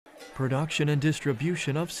Production and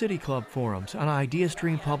distribution of City Club forums on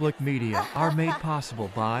IdeaStream Public Media are made possible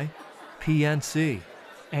by PNC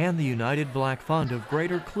and the United Black Fund of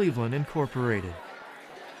Greater Cleveland, Incorporated.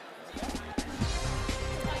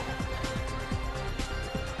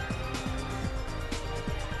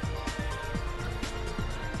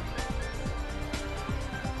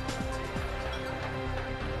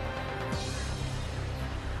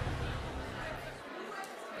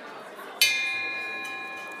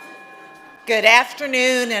 Good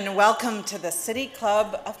afternoon and welcome to the City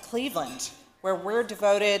Club of Cleveland, where we're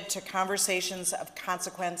devoted to conversations of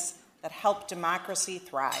consequence that help democracy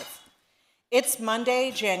thrive. It's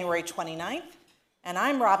Monday, January 29th, and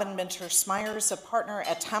I'm Robin Minter-Smyers, a partner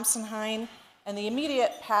at Thompson Hine and the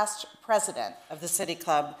immediate past president of the City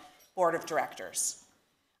Club Board of Directors.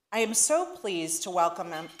 I am so pleased to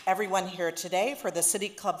welcome everyone here today for the City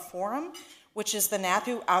Club Forum, which is the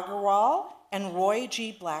Nathu Agarwal and Roy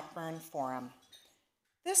G. Blackburn Forum.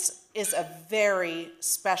 This is a very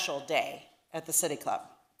special day at the City Club.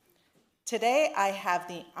 Today, I have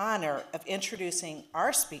the honor of introducing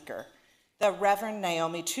our speaker, the Reverend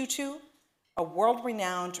Naomi Tutu, a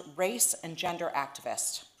world-renowned race and gender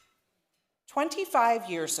activist. 25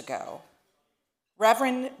 years ago,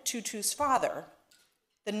 Reverend Tutu's father,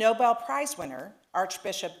 the Nobel Prize winner,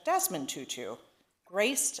 Archbishop Desmond Tutu,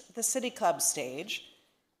 graced the City Club stage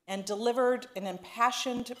and delivered an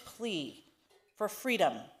impassioned plea for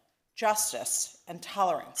freedom, justice, and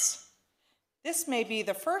tolerance. This may be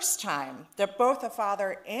the first time that both a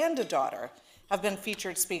father and a daughter have been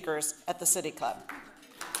featured speakers at the City Club.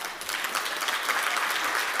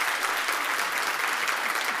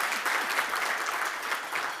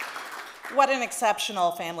 What an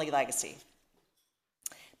exceptional family legacy.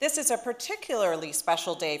 This is a particularly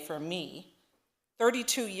special day for me.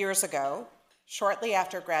 32 years ago, shortly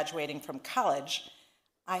after graduating from college,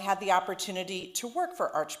 I had the opportunity to work for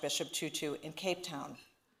Archbishop Tutu in Cape Town.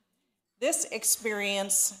 This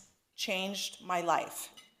experience changed my life,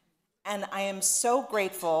 and I am so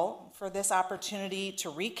grateful for this opportunity to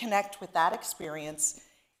reconnect with that experience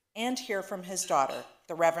and hear from his daughter,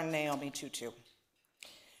 the Reverend Naomi Tutu.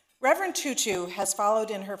 Reverend Tutu has followed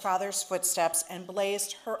in her father's footsteps and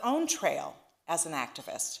blazed her own trail as an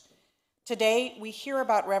activist. Today, we hear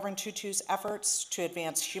about Reverend Tutu's efforts to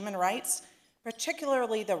advance human rights,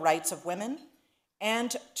 particularly the rights of women,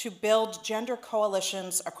 and to build gender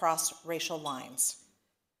coalitions across racial lines.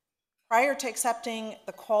 Prior to accepting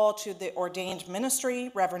the call to the ordained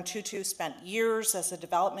ministry, Reverend Tutu spent years as a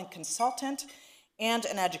development consultant and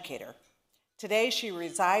an educator. Today, she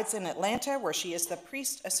resides in Atlanta, where she is the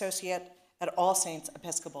priest associate at All Saints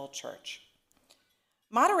Episcopal Church.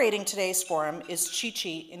 Moderating today's forum is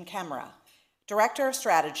ChiChi Nkemere, Director of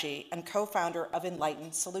Strategy and co-founder of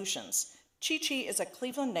Enlightened Solutions. ChiChi is a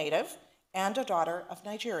Cleveland native and a daughter of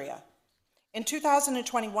Nigeria. In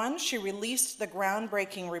 2021, she released the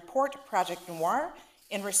groundbreaking report, Project Noir,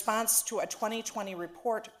 in response to a 2020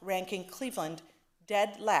 report ranking Cleveland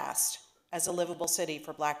dead last as a livable city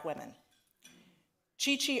for Black women.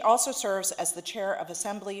 ChiChi also serves as the chair of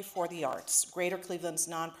Assembly for the Arts, Greater Cleveland's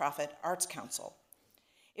nonprofit arts council.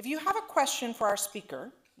 If you have a question for our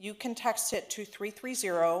speaker, you can text it to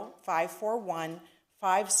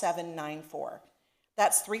 330-541-5794.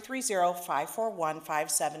 That's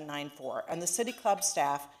 330-541-5794, and the City Club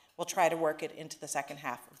staff will try to work it into the second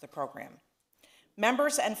half of the program.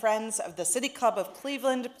 Members and friends of the City Club of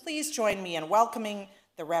Cleveland, please join me in welcoming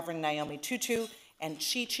the Reverend Naomi Tutu and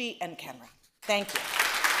ChiChi Nkemere. Thank you.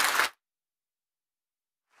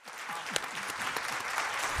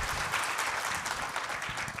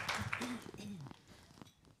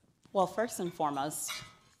 Well, first and foremost,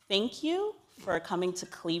 thank you for coming to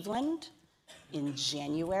Cleveland in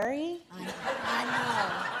January. I know,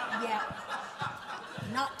 yeah.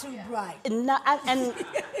 Not too bright. And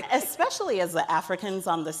especially as the Africans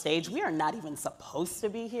on the stage, we are not even supposed to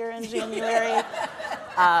be here in January.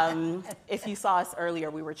 If you saw us earlier,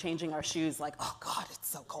 we were changing our shoes like, oh God, it's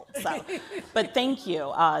so cold. So, but thank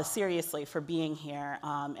you, seriously, for being here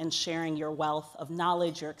and sharing your wealth of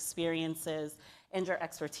knowledge, your experiences, and your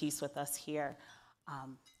expertise with us here.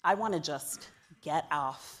 I want to just get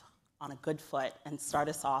off on a good foot and start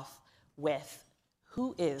us off with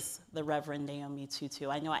who is the Reverend Naomi Tutu?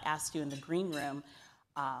 I know I asked you in the green room,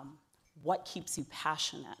 what keeps you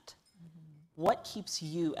passionate? Mm-hmm. What keeps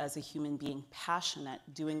you as a human being passionate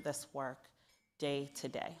doing this work day to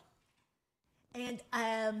day? And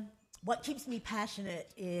what keeps me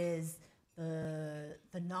passionate is the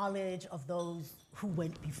knowledge of those who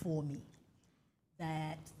went before me,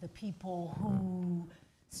 that the people who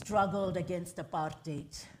struggled against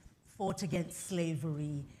apartheid, fought against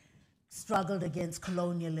slavery, struggled against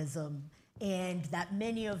colonialism, and that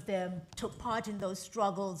many of them took part in those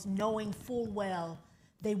struggles knowing full well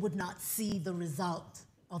they would not see the result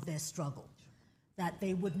of their struggle, that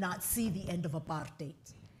they would not see the end of apartheid.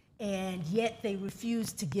 And yet they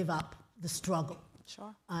refused to give up the struggle.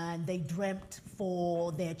 Sure. And they dreamt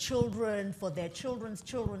for their children, for their children's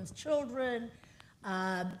children's children.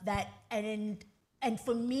 And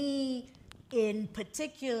for me, in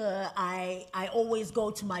particular, I always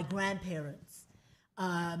go to my grandparents.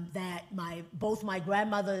 Both my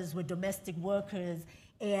grandmothers were domestic workers,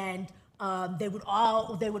 and they would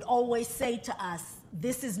always say to us,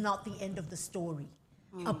 "This is not the end of the story.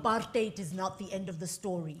 Apartheid is not the end of the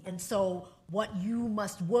story. And so what you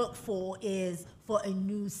must work for is for a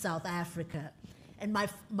new South Africa." And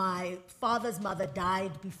my father's mother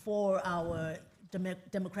died before our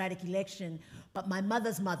democratic election, but my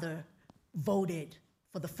mother's mother voted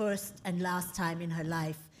for the first and last time in her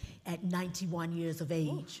life at 91 years of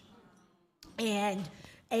age.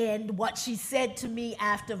 And what she said to me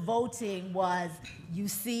after voting was, "You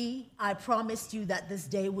see, I promised you that this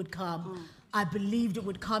day would come. I believed it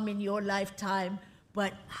would come in your lifetime,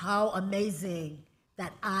 but how amazing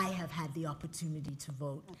that I have had the opportunity to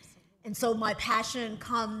vote." Absolutely. And so my passion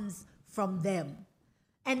comes from them.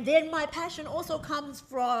 And then my passion also comes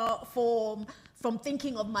from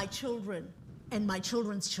thinking of my children and my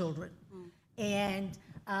children's children. And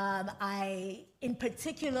in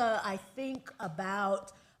particular, I think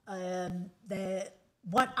about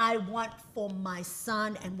what I want for my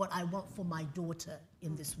son and what I want for my daughter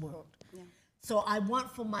in this world. Yeah. So I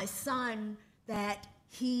want for my son that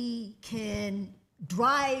he can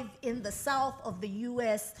drive in the south of the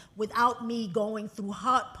US without me going through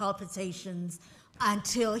heart palpitations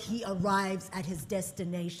until he arrives at his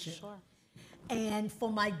destination. Sure. And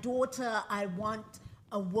for my daughter, I want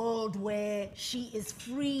a world where she is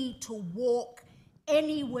free to walk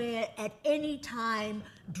anywhere at any time,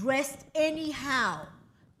 dressed anyhow,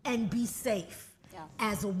 and be safe. Yeah.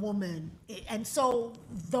 As a woman. And so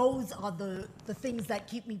those are the things that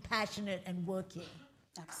keep me passionate and working.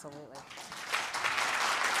 Absolutely.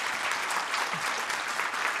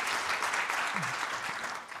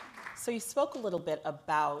 So you spoke a little bit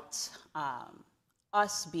about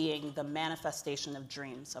us being the manifestation of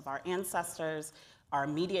dreams of our ancestors, our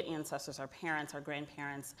immediate ancestors, our parents, our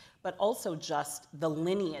grandparents, but also just the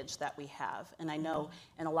lineage that we have. And I know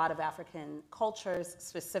in a lot of African cultures,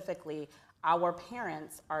 specifically, our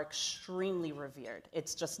parents are extremely revered.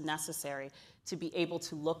 It's just necessary to be able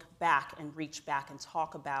to look back and reach back and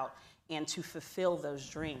talk about and to fulfill those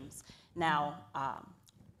dreams. Now,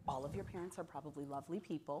 all of your parents are probably lovely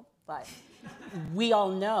people, but we all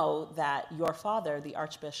know that your father, the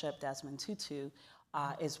Archbishop Desmond Tutu,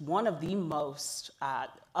 is one of the most,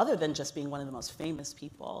 other than just being one of the most famous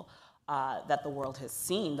people that the world has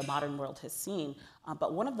seen, the modern world has seen,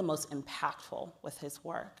 but one of the most impactful with his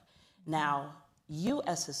work. Now, you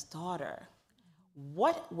as his daughter,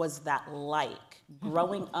 what was that like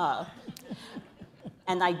growing up?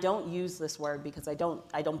 And I don't use this word because I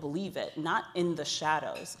don't believe it, not in the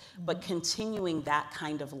shadows, but continuing that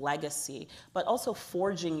kind of legacy, but also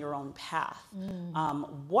forging your own path.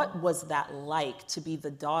 What was that like to be the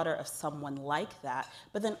daughter of someone like that,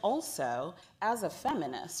 but then also, as a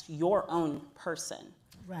feminist, your own person?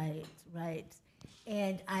 Right, right.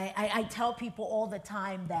 And I tell people all the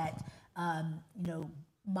time that,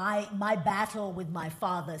 my battle with my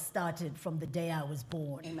father started from the day I was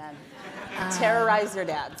born. Amen. Terrorize your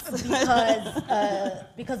dads.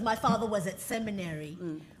 Because my father was at seminary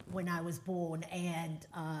when I was born, and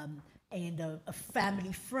a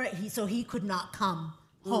family friend, so he could not come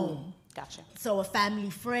home. Gotcha. So a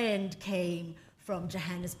family friend came from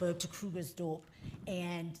Johannesburg to Krugersdorp,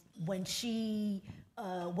 and when she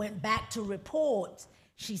went back to report,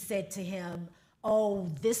 she said to him, "Oh,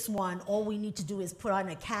 this one, all we need to do is put on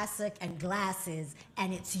a cassock and glasses,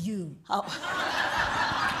 and it's you." Oh.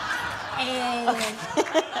 And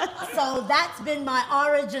so that's been my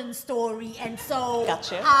origin story. And so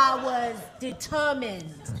Gotcha. I was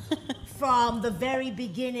determined from the very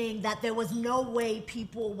beginning that there was no way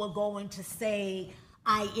people were going to say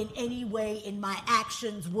I, in any way, in my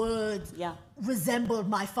actions, words, resembled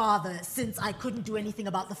my father, since I couldn't do anything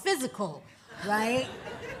about the physical, right?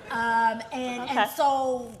 And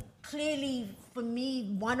so clearly for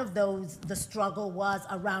me, one of those, the struggle was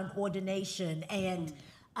around ordination. And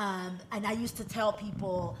I used to tell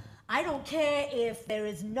people, I don't care if there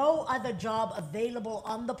is no other job available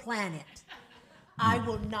on the planet. I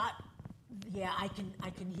will not, I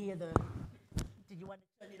can hear the, did you want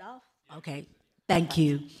to turn it off? Okay, thank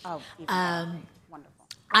you. Oh, wonderful.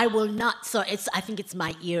 I will not. So I think it's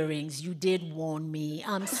my earrings. You did warn me.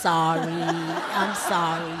 I'm sorry. I'm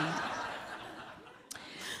sorry.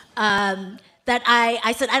 That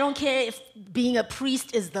I said, I don't care if being a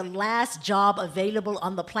priest is the last job available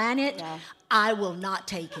on the planet. Yeah. I will not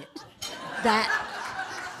take it.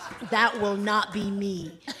 That will not be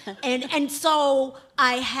me. And so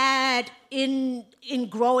I had, in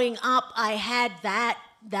growing up, I had that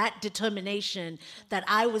determination that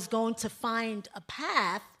I was going to find a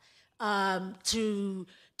path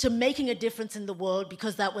to making a difference in the world,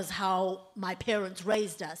 because that was how my parents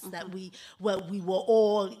raised us, that we were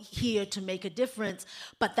all here to make a difference,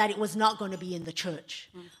 but that it was not going to be in the church.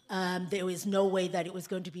 There was no way that it was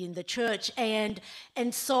going to be in the church. And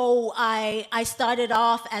so I started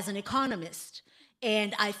off as an economist,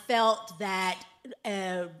 and I felt that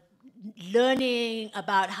learning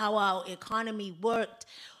about how our economy worked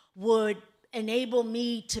would enable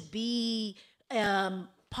me to be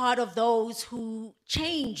part of those who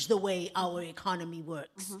change the way our economy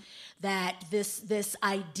works. That this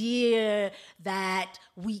idea that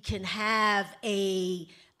we can have a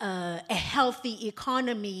healthy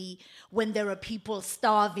economy when there are people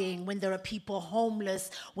starving, when there are people homeless,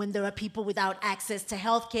 when there are people without access to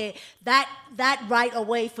healthcare, that right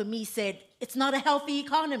away for me said, it's not a healthy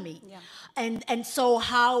economy. Yeah. And so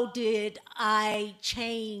how did I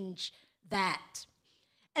change that?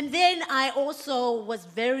 And then I also was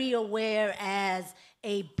very aware as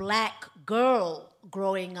a Black girl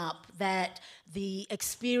growing up that the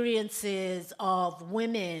experiences of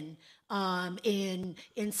women in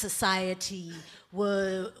society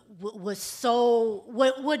were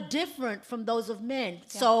different from those of men. Yeah.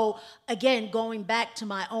 So again, going back to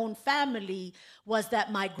my own family, was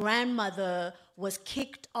that my grandmother was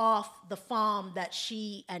kicked off the farm that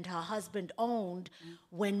she and her husband owned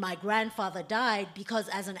when my grandfather died, because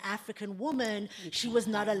as an African woman, she was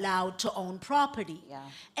not allowed to own property. Yeah.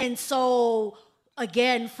 And so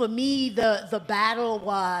again, for me, the battle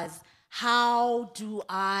was, how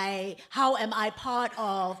am I part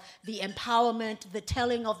of the empowerment, the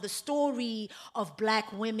telling of the story of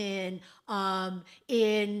Black women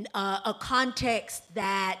in a context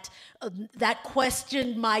that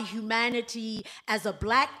questioned my humanity as a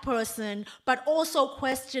Black person, but also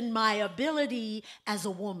questioned my ability as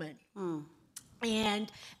a woman.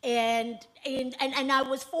 And I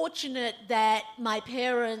was fortunate that my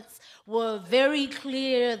parents were very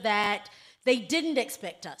clear that they didn't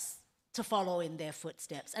expect us to follow in their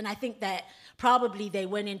footsteps. And I think that probably they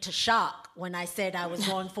went into shock when I said I was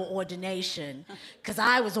going for ordination, because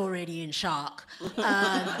I was already in shock. But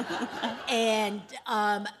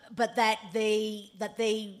that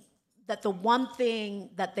the one thing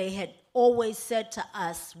that they had always said to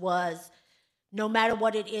us was, no matter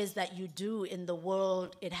what it is that you do in the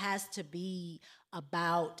world, it has to be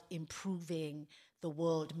about improving the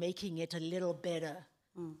world, making it a little better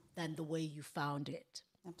than the way you found it.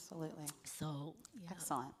 Absolutely. So, yeah.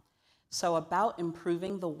 Excellent. So about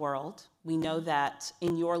improving the world, we know that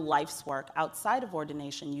in your life's work outside of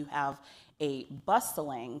ordination, you have a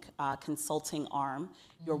bustling consulting arm.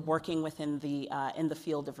 You're working within in the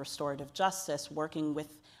field of restorative justice, working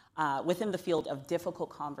within the field of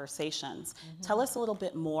difficult conversations. Tell us a little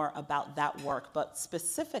bit more about that work, but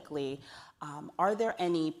specifically, are there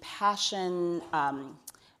any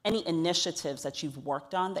any initiatives that you've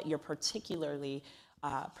worked on that you're particularly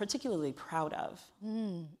proud of?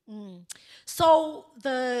 So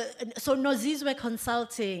Nozizwe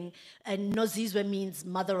Consulting, and Nozizwe means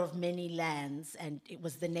mother of many lands, and it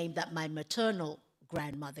was the name that my maternal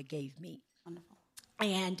grandmother gave me. Wonderful.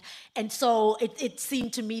 And so it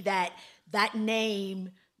seemed to me that that name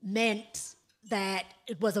meant that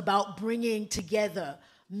it was about bringing together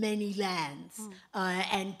many lands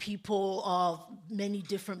and people of many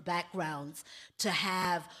different backgrounds to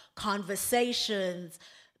have conversations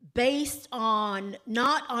based on,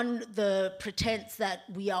 not on the pretense that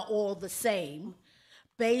we are all the same,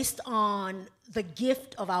 based on the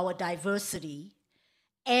gift of our diversity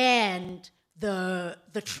and the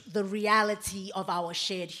reality of our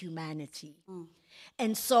shared humanity.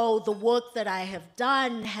 And so the work that I have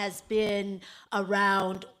done has been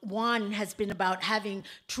around, one has been about having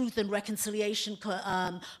truth and reconciliation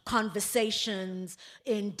conversations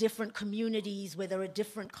in different communities where there are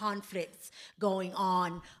different conflicts going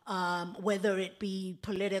on, whether it be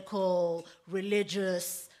political,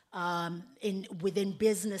 religious, within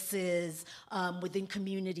businesses, within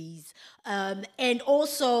communities. And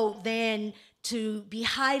also then to be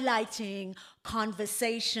highlighting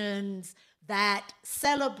conversations that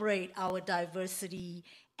celebrate our diversity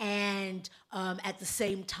and at the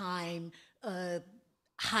same time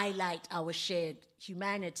highlight our shared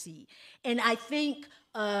humanity. And I think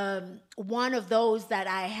one of those that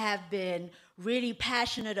I have been really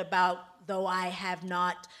passionate about, though I have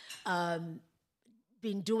not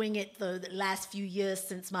been doing it the last few years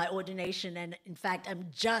since my ordination, and in fact, I'm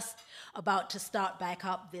just about to start back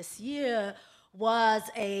up this year, was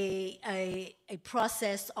a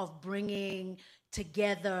process of bringing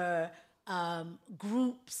together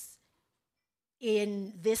groups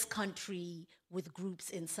in this country with groups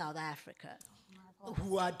in South Africa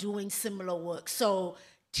who are doing similar work. So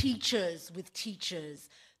teachers with teachers,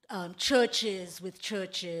 churches with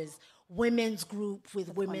churches, women's group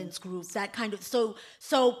with women's groups, that kind of,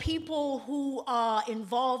 so people who are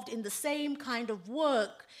involved in the same kind of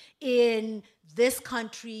work in this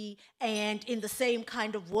country and in the same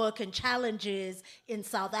kind of work and challenges in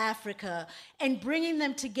South Africa, and bringing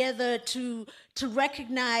them together to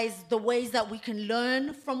recognize the ways that we can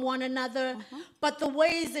learn from one another, but the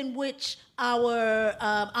ways in which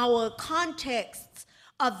our contexts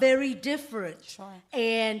are very different. Sure.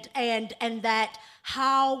 And that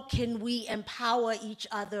how can we empower each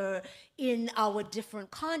other in our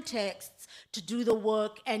different contexts to do the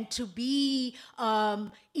work and to be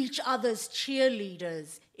each other's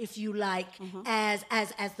cheerleaders, if you like, as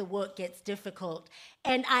the work gets difficult.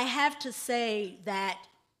 And I have to say that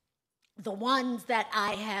the ones that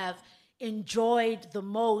I have enjoyed the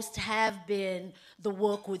most have been the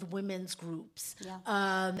work with women's groups,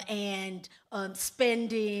 and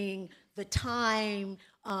spending the time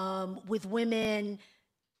with women,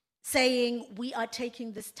 saying we are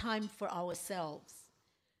taking this time for ourselves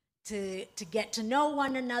to get to know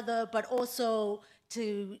one another, but also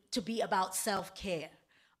to be about self-care,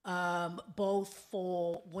 both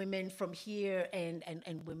for women from here and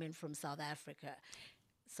women from South Africa.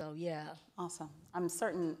 So, yeah. Awesome. I'm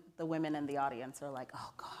certain the women in the audience are like,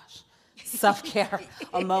 oh gosh, self-care,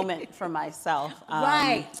 a moment for myself.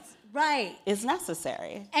 Right. Is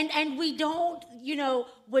necessary. And we don't,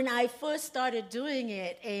 when I first started doing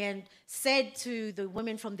it and said to the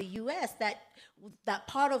women from the US that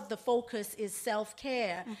part of the focus is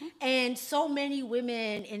self-care, and so many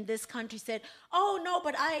women in this country said, oh no,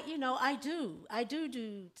 but I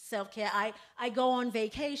do self-care. I go on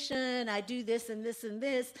vacation, I do this and this and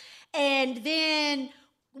this. And then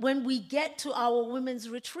when we get to our women's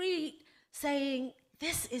retreat, saying,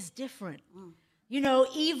 this is different.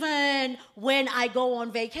 Even when I go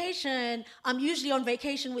on vacation, I'm usually on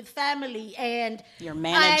vacation with family, and you're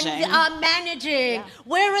managing. I'm managing. Yeah.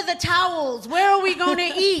 Where are the towels? Where are we going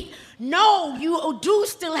to eat? No, you do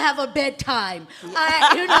still have a bedtime.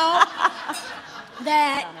 That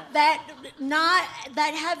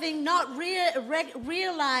having not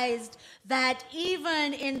realized that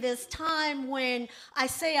even in this time when I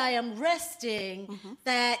say I am resting,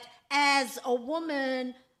 that as a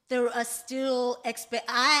woman, there are still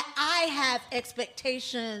I have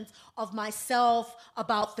expectations of myself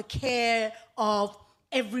about the care of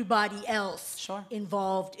everybody else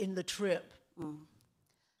involved in the trip.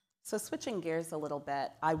 So switching gears a little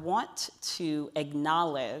bit, I want to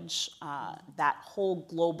acknowledge that whole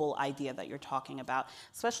global idea that you're talking about,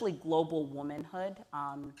 especially global womanhood,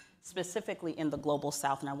 specifically in the global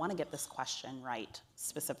South. And I want to get this question right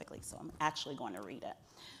specifically, so I'm actually going to read it.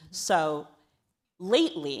 So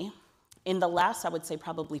lately, in the last, I would say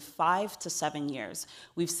probably 5 to 7 years,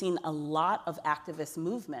 we've seen a lot of activist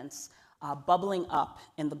movements bubbling up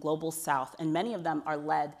in the global South, and many of them are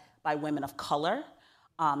led by women of color,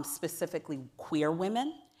 specifically queer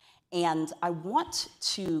women. And I want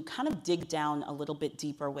to kind of dig down a little bit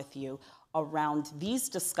deeper with you around these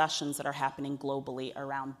discussions that are happening globally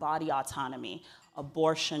around body autonomy,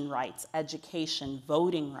 abortion rights, education,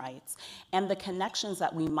 voting rights, and the connections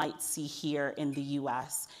that we might see here in the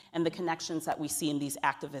US, and the connections that we see in these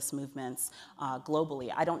activist movements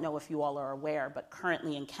globally. I don't know if you all are aware, but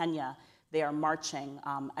currently in Kenya, they are marching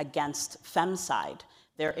against femicide.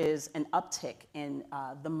 There is an uptick in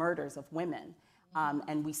the murders of women.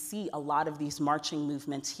 And we see a lot of these marching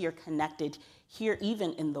movements here connected here,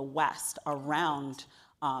 even in the West, around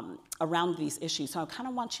these issues. So I kind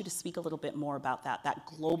of want you to speak a little bit more about that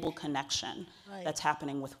global connection that's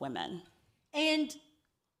happening with women. And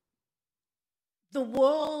the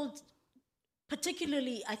world,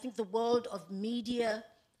 particularly, I think the world of media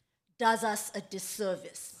does us a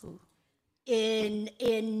disservice in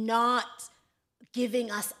not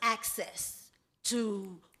giving us access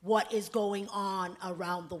to what is going on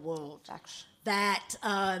around the world. that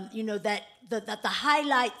that the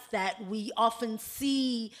highlights that we often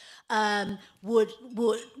see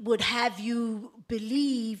would have you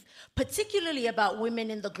believe, particularly about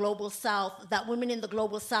women in the global South, that women in the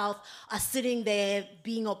global South are sitting there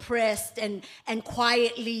being oppressed and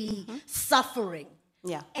quietly suffering.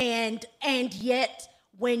 Yeah. And yet,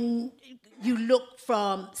 when you look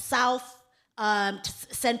from South to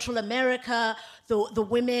Central America, the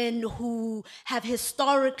women who have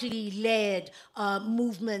historically led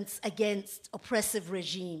movements against oppressive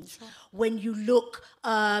regimes. Sure. When you look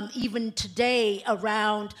even today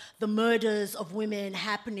around the murders of women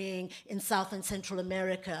happening in South and Central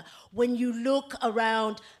America, when you look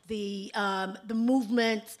around the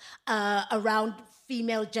movements around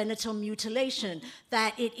female genital mutilation,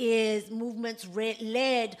 that it is movements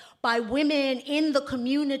led by women in the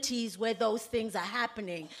communities where those things are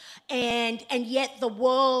happening. And yet the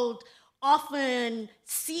world often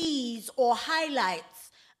sees or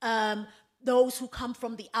highlights those who come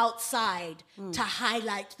from the outside to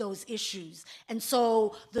highlight those issues. And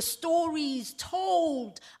so the stories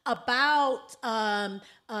told about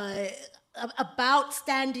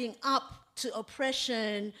standing up to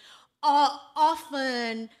oppression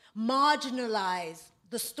often marginalize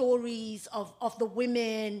the stories of the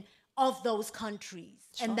women of those countries.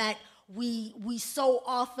 Sure. And that we so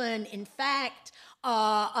often, in fact,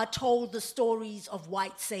 are told the stories of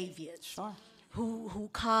white saviors. Sure. Who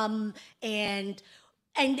come and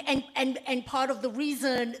part of the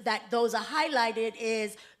reason that those are highlighted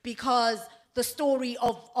is because the story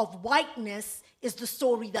of whiteness is the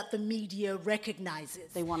story that the media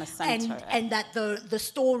recognizes. They want to center it. And that the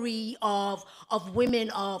story of women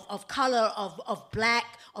of color, of black,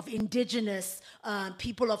 of indigenous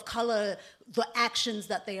people of color, the actions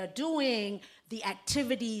that they are doing, the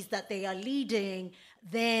activities that they are leading,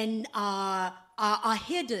 then are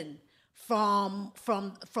hidden from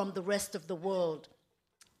the rest of the world.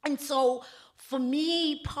 And so for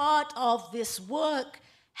me, part of this work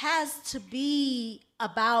has to be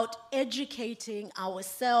about educating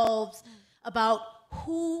ourselves about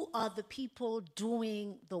who are the people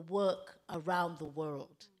doing the work around the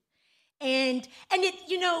world. And it,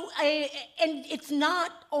 and it's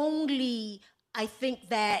not only, I think,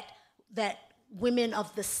 that women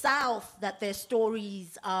of the South, that their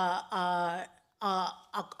stories are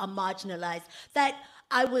marginalized. That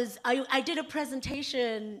I did a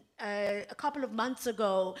presentation a couple of months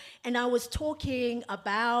ago, and I was talking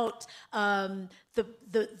about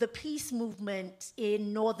the peace movement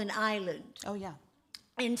in Northern Ireland. Oh, yeah.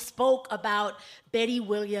 And spoke about Betty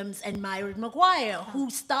Williams and Myron Maguire, who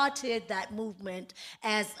started that movement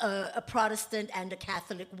as a Protestant and a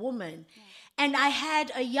Catholic woman. Yeah. And I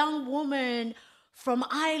had a young woman from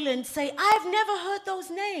Ireland say, "I've never heard those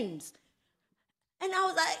names." And I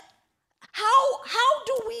was like, how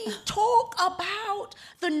do we talk about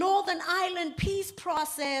the Northern Ireland peace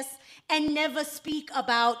process and never speak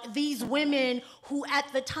about these women who, at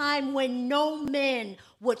the time when no men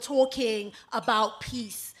were talking about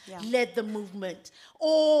peace, led the movement?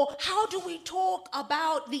 Or how do we talk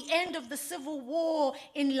about the end of the Civil War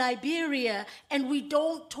in Liberia and we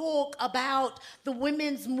don't talk about the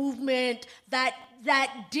women's movement that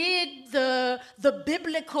did the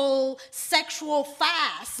biblical sexual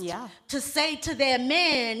fast to say to their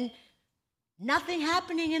men, nothing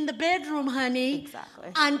happening in the bedroom, honey,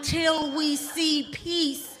 until we see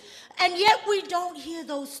peace. And yet we don't hear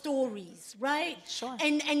those stories, right? Sure.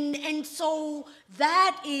 And so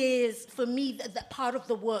that is, for me, the part of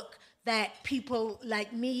the work that people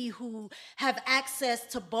like me who have access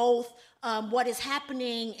to both what is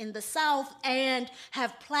happening in the South and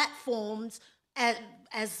have platforms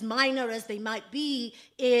as minor as they might be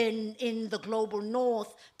in the global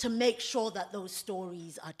North, to make sure that those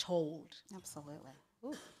stories are told. Absolutely.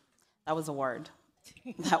 Ooh, that was a word.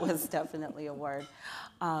 That was definitely a word.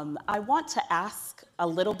 I want to ask a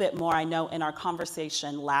little bit more. I know in our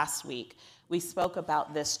conversation last week, we spoke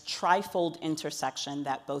about this trifold intersection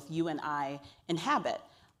that both you and I inhabit,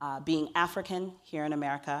 being African here in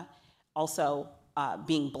America, also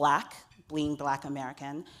being Black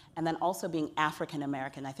American, and then also being African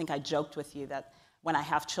American. I think I joked with you that when I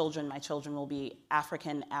have children, my children will be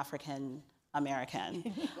African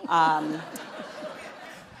American,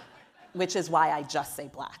 which is why I just say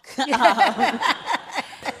Black.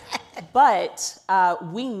 But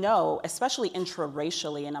we know, especially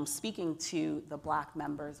intraracially, and I'm speaking to the Black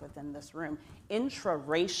members within this room,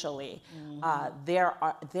 intraracially,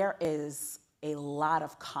 there is a lot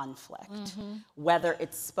of conflict, whether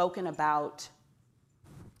it's spoken about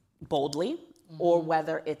boldly or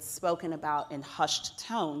whether it's spoken about in hushed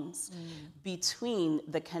tones, between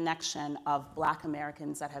the connection of Black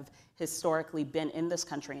Americans that have historically been in this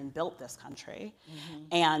country and built this country,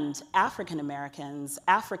 and African Americans,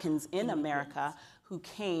 Africans in America, who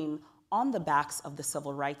came on the backs of the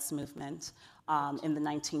civil rights movement in the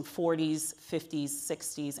 1940s, 50s,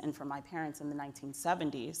 60s, and for my parents in the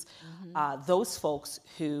 1970s. Those folks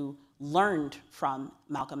who learned from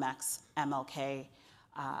Malcolm X, MLK,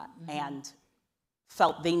 and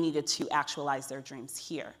felt they needed to actualize their dreams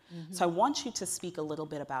here. So I want you to speak a little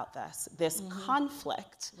bit about this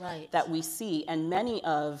conflict that we see, and many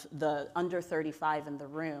of the under 35 in the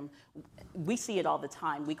room, we see it all the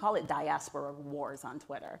time. We call it diaspora wars on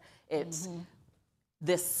Twitter. It's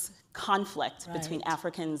this conflict between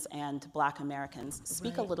Africans and Black Americans.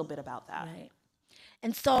 Speak a little bit about that.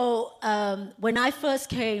 And so when I first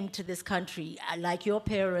came to this country, like your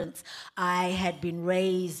parents, I had been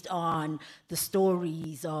raised on the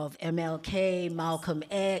stories of MLK, Malcolm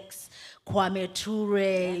X, Kwame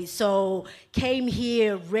Ture. So came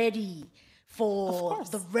here ready for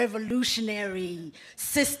the revolutionary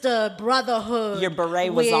sister brotherhood. Your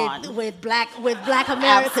beret was on with black Americans.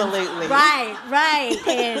 Absolutely. Right.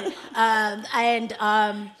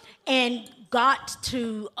 And got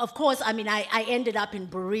to, of course, I mean, I ended up in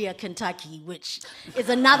Berea, Kentucky, which is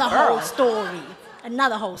another whole story.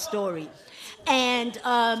 And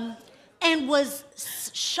was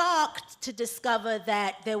shocked to discover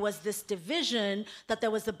that there was this division, that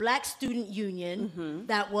there was the Black Student Union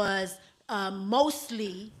that was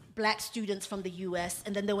mostly Black students from the US,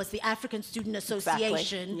 and then there was the African Student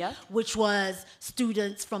Association, which was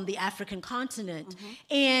students from the African continent,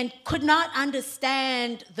 and could not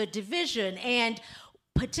understand the division. And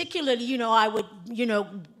particularly, I would,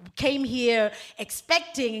 came here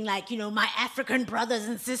expecting, like, my African brothers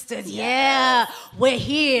and sisters, we're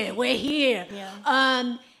here.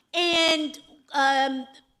 And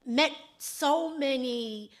met so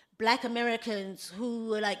many Black Americans who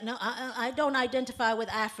were like, no, I don't identify with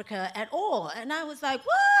Africa at all. And I was like,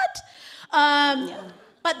 what?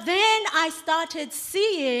 But then I started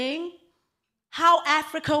seeing how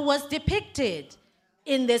Africa was depicted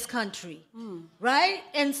in this country, right?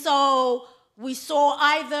 And so we saw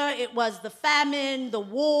either it was the famine, the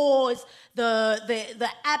wars, the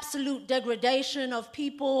absolute degradation of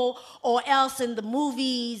people, or else in the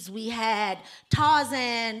movies we had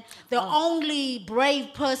Tarzan. The only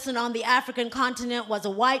brave person on the African continent was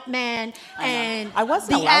a white man, and I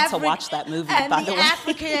wasn't allowed to watch that movie. By the way,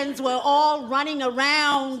 Africans were all running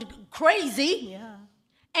around crazy.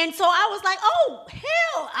 And so I was like, oh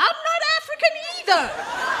hell, I'm not African either.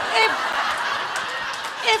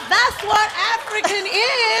 If that's what African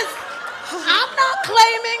is, I'm not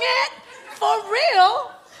claiming it for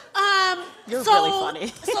real. You're really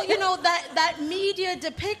funny. So, that media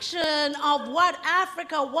depiction of what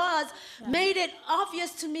Africa was made it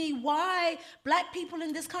obvious to me why Black people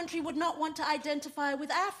in this country would not want to identify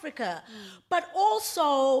with Africa. But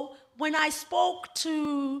also, when I spoke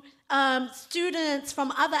to students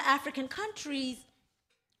from other African countries,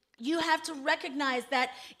 you have to recognize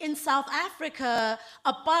that in South Africa,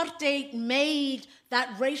 apartheid made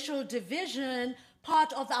that racial division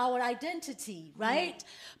part of our identity, right?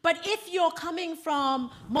 But if you're coming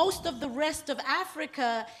from most of the rest of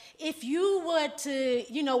Africa, if you were to,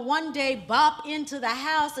 one day bop into the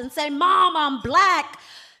house and say, Mom, I'm Black,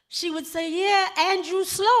 she would say, yeah, and you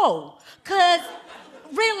slow. Because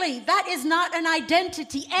really, that is not an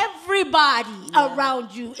identity. Everybody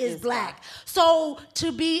around you is Black. So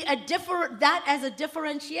to be that as a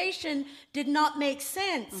differentiation did not make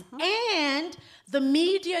sense. And the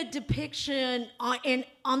media depiction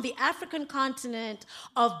on the African continent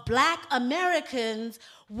of Black Americans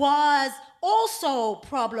was also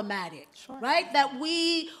problematic, right? That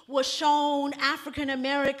we were shown African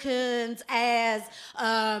Americans as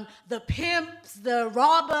the pimps, the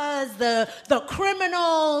robbers, the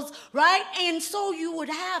criminals, right? And so you would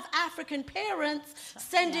have African parents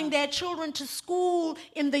sending their children to school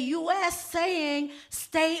in the US saying,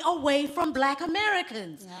 stay away from Black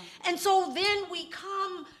Americans. And so then we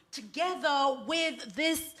come together with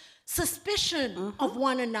this suspicion of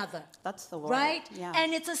one another. That's the word. Right?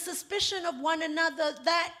 And it's a suspicion of one another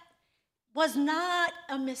that was not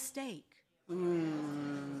a mistake.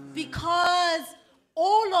 Because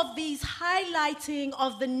all of these highlighting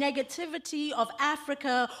of the negativity of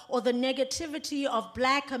Africa or the negativity of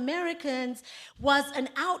Black Americans was an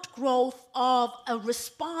outgrowth of a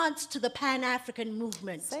response to the Pan-African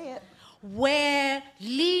movement. Say it. Where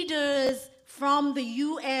leaders from the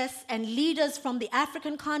US and leaders from the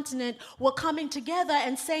African continent were coming together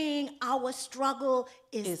and saying our struggle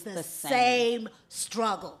is the same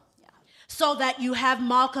struggle. Yeah. So that you have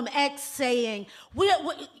Malcolm X saying,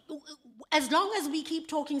 as long as we keep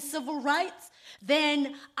talking civil rights,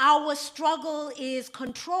 then our struggle is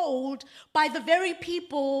controlled by the very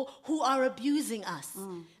people who are abusing us.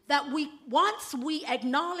 That once we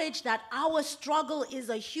acknowledge that our struggle is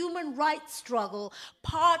a human rights struggle,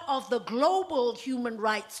 part of the global human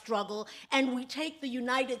rights struggle, and we take the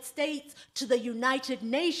United States to the United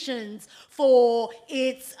Nations for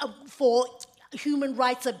human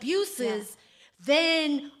rights abuses,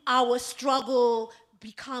 then our struggle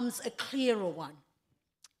becomes a clearer one.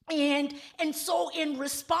 And so in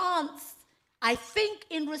response, I think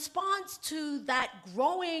in response to that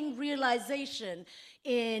growing realization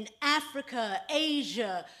in Africa,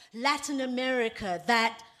 Asia, Latin America,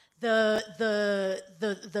 that the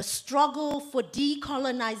struggle for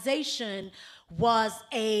decolonization was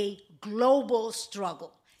a global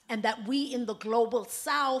struggle, and that we in the global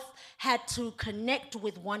South had to connect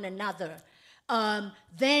with one another,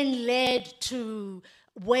 then led to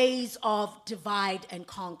ways of divide and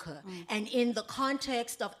conquer. And in the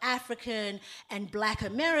context of African and Black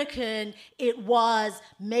American, it was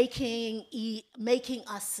making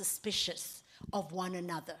us suspicious of one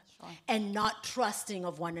another and not trusting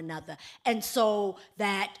of one another. And so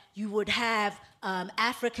that you would have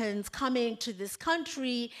Africans coming to this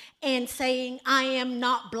country and saying, I am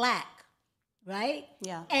not Black, right?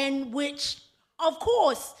 Yeah. And which, of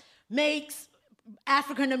course, makes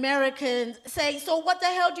African Americans say, so what the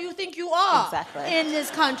hell do you think you are in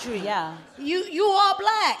this country? Yeah. You are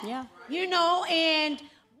Black. Yeah. You know, and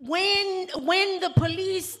when the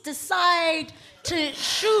police decide to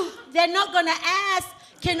shoot, they're not gonna ask,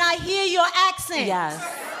 can I hear your accent? Yes.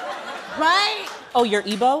 Right? Oh, you're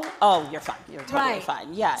Igbo? Oh, you're fine. You're totally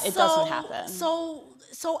fine. Yeah, it doesn't happen. So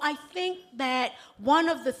I think that one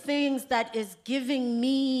of the things that is giving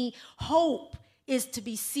me hope is to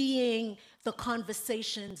be seeing the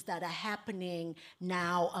conversations that are happening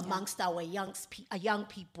now amongst our young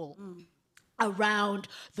people around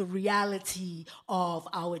the reality of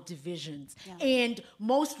our divisions. Yeah. And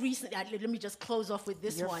most recently, let me just close off with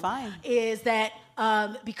this one, is that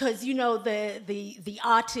because you know the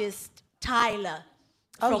artist Tyler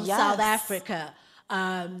from South Africa,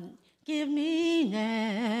 give me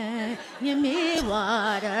land, give me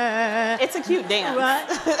water. It's a cute dance.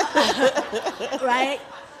 Right?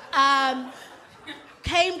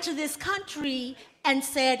 Came to this country and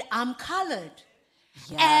said, I'm colored.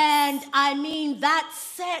 Yes. And I mean, that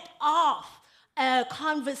set off a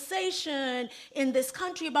conversation in this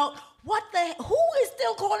country about who is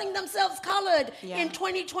still calling themselves colored in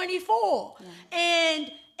 2024? Yeah.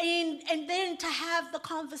 And then to have the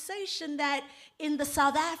conversation that in the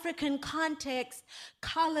South African context,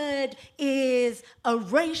 colored is a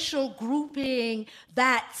racial grouping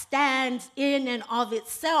that stands in and of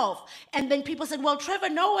itself. And then people said, well, Trevor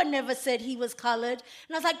Noah never said he was colored.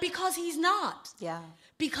 And I was like, because he's not. Yeah.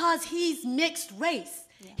 Because he's mixed race.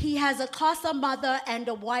 Yeah. He has a Xhosa mother and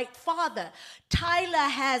a white father. Tyler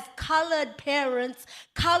has colored parents,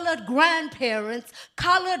 colored grandparents,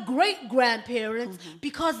 colored great-grandparents,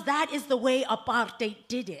 because that is the way apartheid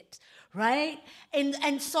did it, right?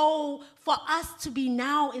 And so for us to be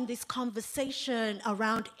now in this conversation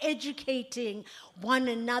around educating one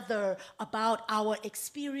another about our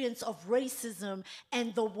experience of racism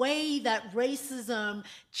and the way that racism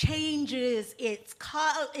changes its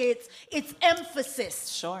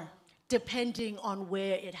emphasis, depending on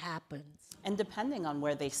where it happens. And depending on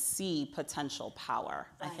where they see potential power.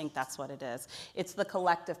 Right. I think that's what it is. It's the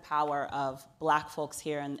collective power of Black folks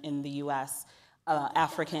here in the US,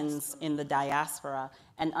 Africans in the diaspora,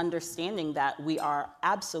 and understanding that we are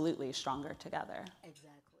absolutely stronger together.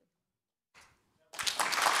 Exactly.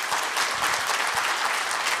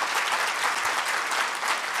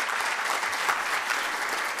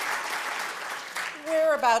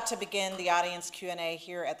 We're about to begin the audience Q&A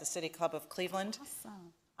here at the City Club of Cleveland.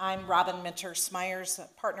 Awesome. I'm Robin Minter-Smyers, a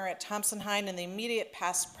partner at Thompson Hine and the immediate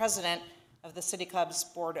past president of the City Club's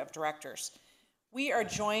Board of Directors. We are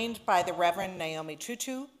joined by the Reverend Naomi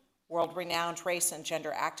Tutu, world-renowned race and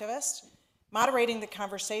gender activist. Moderating the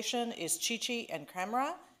conversation is ChiChi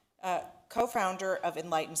Nkemere, co-founder of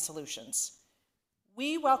Enlightened Solutions.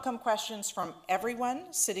 We welcome questions from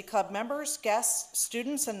everyone, City Club members, guests,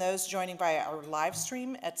 students, and those joining via our live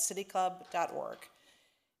stream at cityclub.org.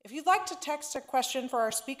 If you'd like to text a question for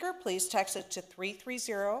our speaker, please text it to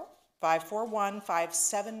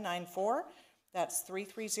 330-541-5794. That's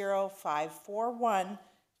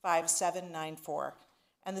 330-541-5794.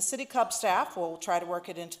 and the City Club staff will try to work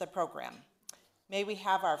it into the program. May we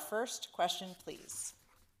have our first question, please?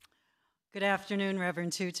 Good afternoon,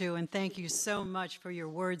 Reverend Tutu, and thank you so much for your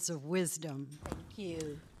words of wisdom. Thank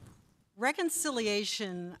you.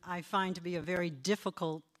 Reconciliation I find to be a very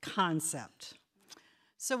difficult concept.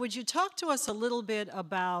 So would you talk to us a little bit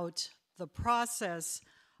about the process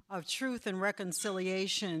of truth and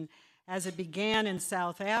reconciliation as it began in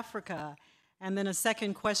South Africa? And then a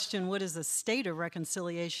second question, what is the state of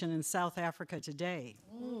reconciliation in South Africa today?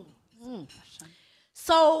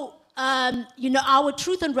 So, our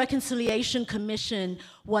Truth and Reconciliation Commission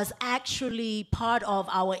was actually part of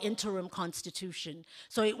our interim constitution.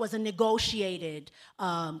 So it was a negotiated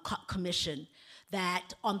commission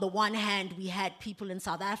that on the one hand, we had people in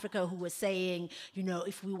South Africa who were saying,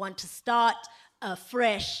 if we want to start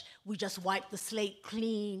fresh, we just wipe the slate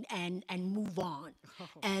clean and move on.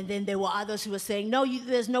 And then there were others who were saying, no,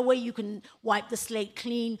 there's no way you can wipe the slate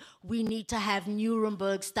clean. We need to have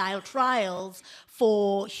Nuremberg-style trials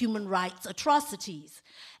for human rights atrocities.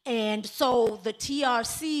 And so the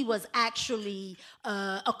TRC was actually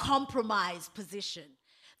a compromise position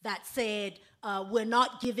that said, we're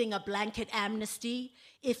not giving a blanket amnesty.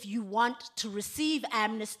 If you want to receive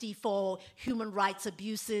amnesty for human rights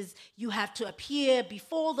abuses, you have to appear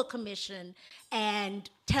before the commission and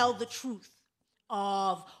tell the truth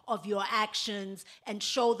of your actions and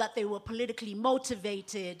show that they were politically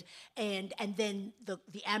motivated, and then the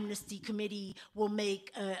amnesty committee will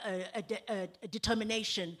make a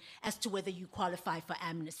determination as to whether you qualify for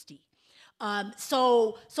amnesty.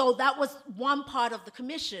 So that was one part of the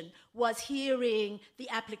commission, was hearing the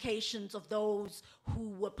applications of those who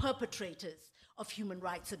were perpetrators of human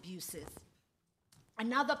rights abuses.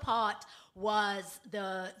 Another part was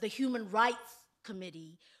the Human Rights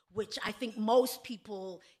Committee, which I think most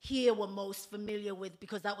people here were most familiar with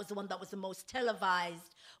because that was the one that was the most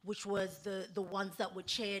televised, which was the ones that were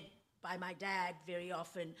chaired by my dad very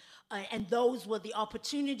often. And those were the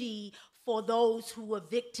opportunity for those who were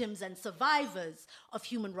victims and survivors of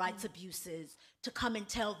human rights abuses to come and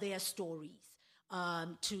tell their stories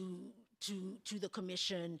to the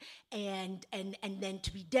commission, and then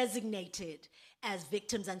to be designated as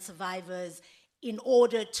victims and survivors in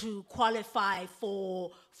order to qualify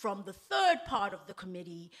from the third part of the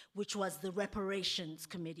committee, which was the reparations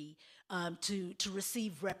committee, to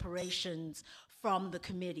receive reparations from the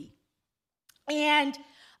committee. And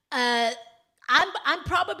I'm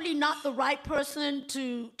probably not the right person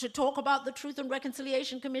to talk about the Truth and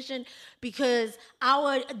Reconciliation Commission, because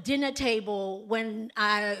our dinner table, when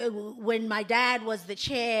my dad was the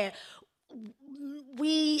chair,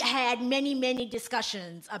 we had many, many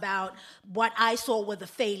discussions about what I saw were the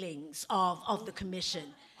failings of the commission.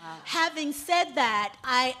 Wow. Having said that,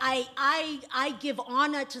 I give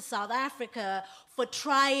honor to South Africa for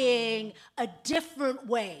trying a different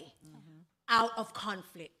way out of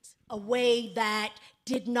conflict, a way that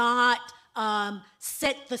did not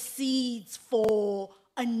set the seeds for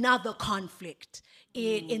another conflict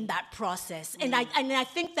in that process. And I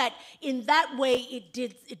think that in that way it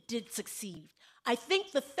did succeed. I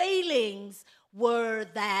think the failings were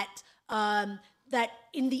that that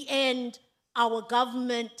in the end our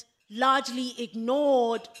government largely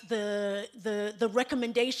ignored the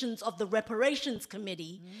recommendations of the reparations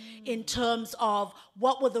committee in terms of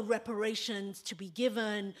what were the reparations to be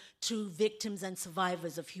given to victims and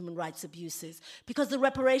survivors of human rights abuses. Because the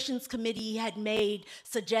reparations committee had made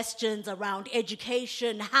suggestions around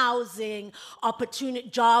education, housing,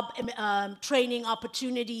 job training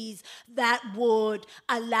opportunities that would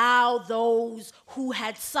allow those who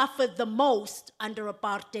had suffered the most under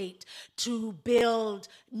apartheid to build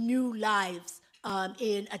new lives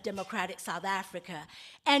in a democratic South Africa.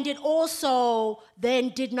 And it also then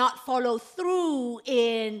did not follow through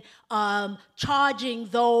in charging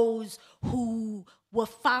those who were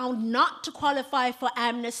found not to qualify for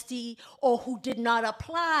amnesty or who did not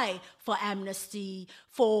apply for amnesty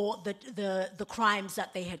for the crimes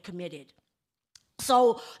that they had committed.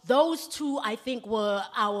 So those two, I think, were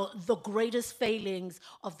the greatest failings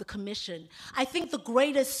of the commission. I think the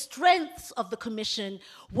greatest strengths of the commission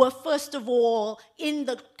were, first of all, in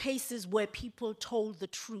the cases where people told the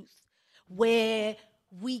truth, where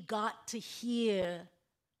we got to hear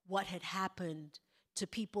what had happened to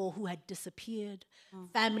people who had disappeared.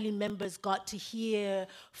 Family members got to hear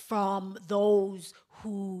from those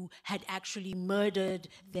who had actually murdered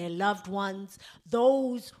their loved ones.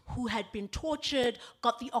 Those who had been tortured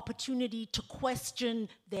got the opportunity to question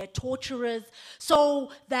their torturers.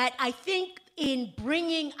 So that I think in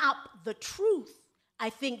bringing up the truth, I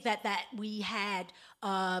think that we had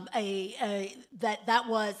that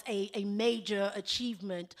was a major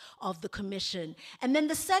achievement of the commission. And then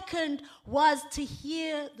the second was to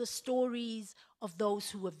hear the stories of those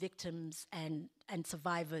who were victims and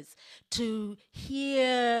survivors, to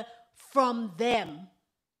hear from them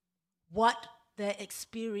what their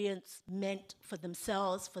experience meant for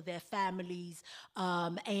themselves, for their families,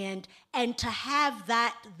 and to have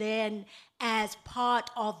that then as part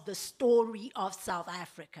of the story of South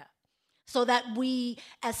Africa, so that we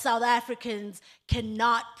as South Africans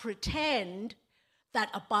cannot pretend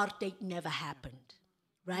that apartheid never happened,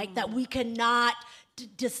 right? That we cannot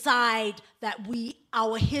decide that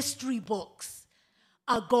our history books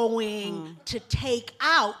are going to take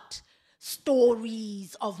out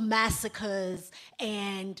stories of massacres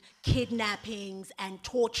and kidnappings and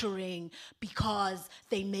torturing because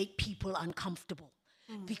they make people uncomfortable.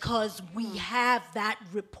 Because we have that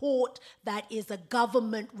report that is a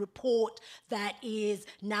government report that is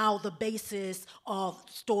now the basis of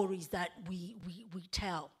stories that we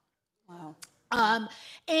tell. Wow.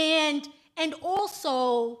 And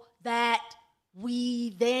also that we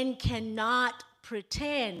then cannot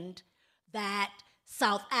pretend that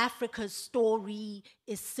South Africa's story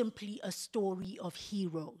is simply a story of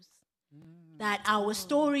heroes. That our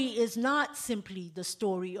story is not simply the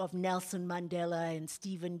story of Nelson Mandela and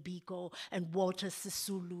Stephen Biko and Walter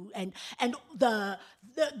Sisulu and the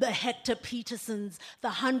Hector Petersons,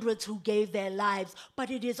 the hundreds who gave their lives,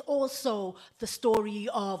 but it is also the story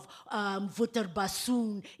of Wouter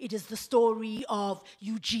Bassoon. It is the story of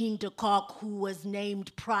Eugene de Kock, who was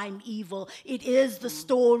named Prime Evil. It is the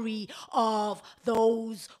story of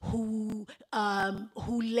those who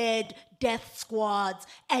led death squads,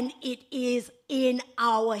 and it is in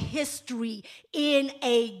our history, in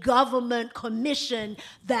a government commission,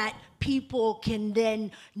 that people can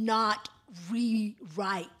then not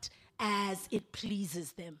rewrite as it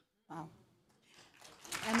pleases them. Wow.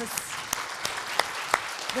 And the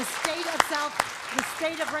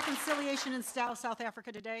state of reconciliation in South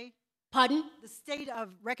Africa today? Pardon? The state of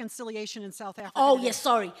reconciliation in South Africa Oh, today. yes,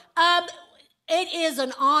 sorry. It is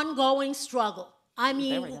an ongoing struggle. I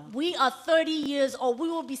mean, we are 30 years old. We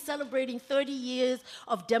will be celebrating 30 years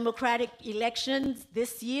of democratic elections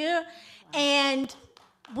this year. And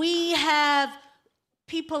we have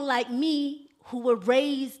people like me who were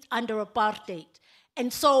raised under apartheid.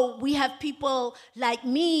 And so we have people like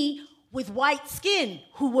me with white skin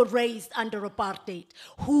who were raised under apartheid,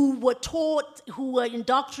 who were taught, who were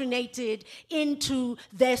indoctrinated into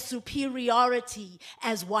their superiority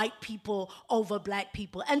as white people over black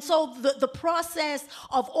people. And so the process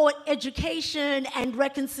of education and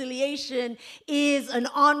reconciliation is an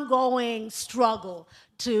ongoing struggle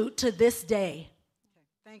to this day. Okay,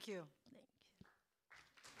 thank you.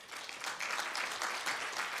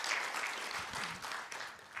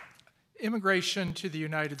 Immigration to the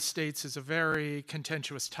United States is a very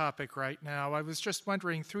contentious topic right now. I was just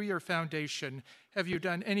wondering, through your foundation, have you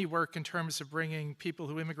done any work in terms of bringing people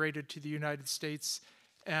who immigrated to the United States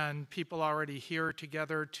and people already here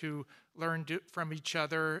together to learn from each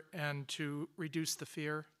other and to reduce the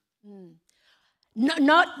fear?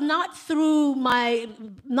 Not through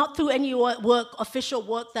any work, official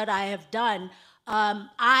work that I have done.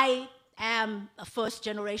 I am a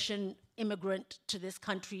first-generation immigrant to this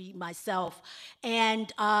country myself,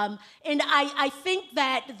 and I think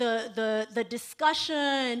that the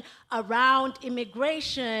discussion around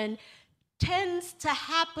immigration tends to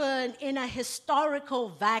happen in a historical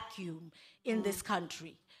vacuum in this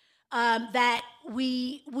country. That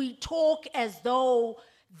we talk as though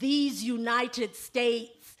these United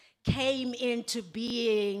States came into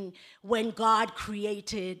being when God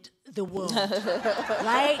created the world,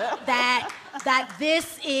 right? That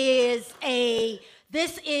this is an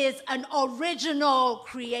original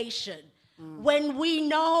creation. When we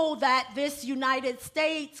know that this United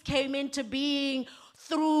States came into being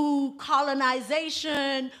through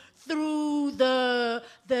colonization, through the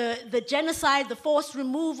genocide, the forced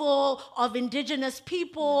removal of indigenous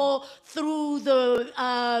people, through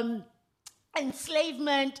the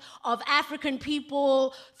enslavement of African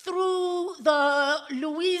people, through the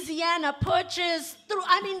Louisiana Purchase,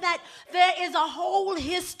 that there is a whole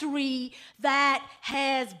history that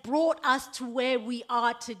has brought us to where we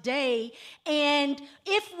are today. And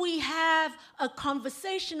if we have a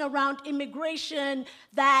conversation around immigration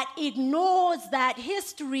that ignores that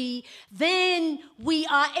history, then we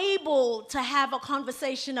are able to have a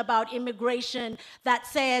conversation about immigration that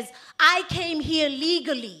says, I came here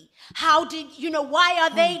legally. Why are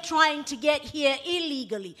they trying to get here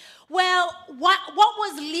illegally? Well, what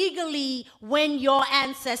was legally when your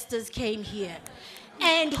ancestors came here?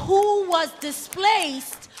 and who was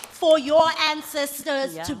displaced for your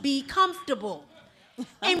ancestors to be comfortable.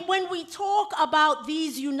 And when we talk about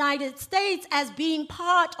these United States as being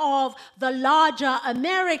part of the larger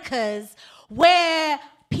Americas, where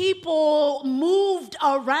people moved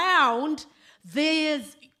around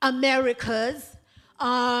these Americas,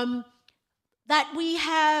 that we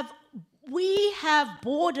have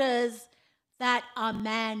borders that are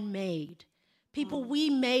man-made. People, we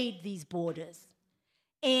made these borders.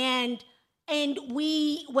 And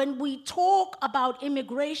when we talk about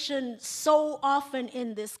immigration so often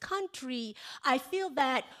in this country, I feel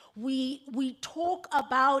that we talk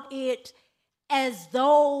about it as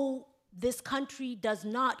though this country does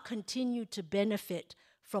not continue to benefit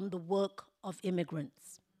from the work of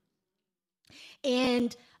immigrants.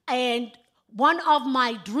 And one of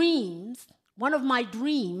my dreams,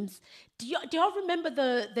 do y'all remember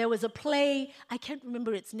there was a play, I can't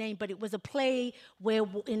remember its name, but it was a play where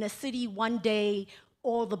in a city one day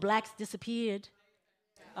all the blacks disappeared?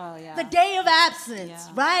 Oh, yeah. The day of absence,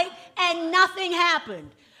 right? And nothing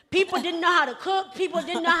happened. People didn't know how to cook, people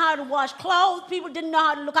didn't know how to wash clothes, people didn't know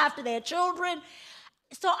how to look after their children.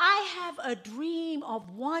 So I have a dream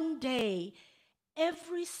of one day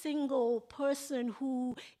every single person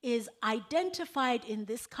who is identified in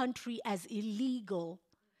this country as illegal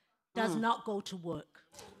does not go to work.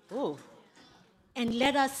 Ooh. And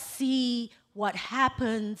let us see what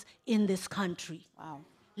happens in this country. Wow.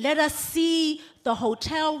 Let us see the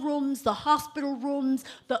hotel rooms, the hospital rooms,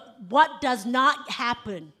 what does not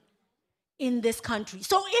happen in this country.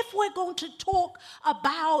 So if we're going to talk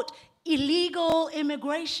about illegal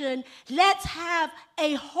immigration, let's have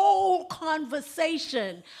a whole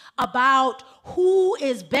conversation about who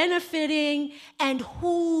is benefiting and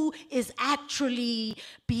who is actually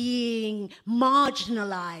being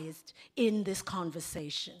marginalized in this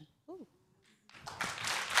conversation. Ooh.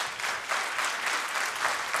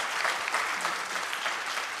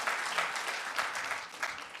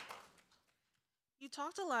 You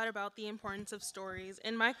talked a lot about the importance of stories,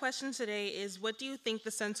 and my question today is, what do you think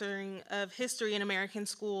the censoring of history in American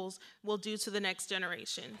schools will do to the next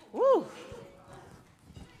generation? Ooh.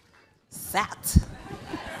 Sat.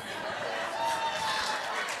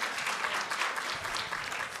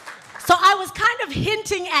 So I was kind of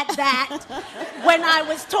hinting at that when I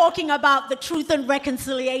was talking about the Truth and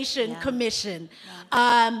Reconciliation Commission.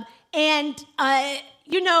 You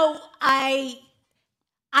know, I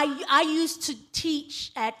used to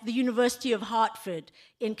teach at the University of Hartford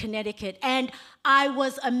in Connecticut, and I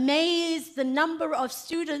was amazed the number of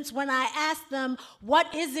students when I asked them,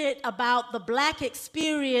 what is it about the Black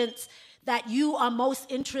experience that you are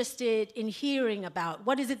most interested in hearing about?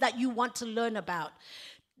 What is it that you want to learn about?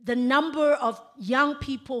 The number of young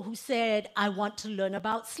people who said, I want to learn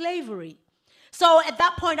about slavery. So at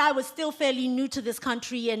that point, I was still fairly new to this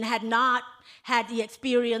country and had not had the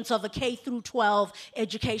experience of a K through 12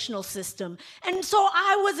 educational system. And so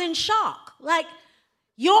I was in shock. Like,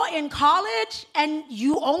 you're in college and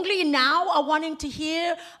you only now are wanting to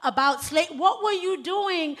hear about slavery. What were you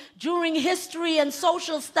doing during history and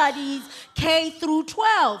social studies K through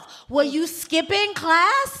 12? Were you skipping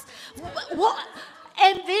class? What?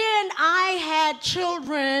 And then I had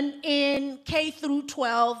children in K through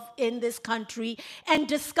 12 in this country and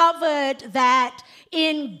discovered that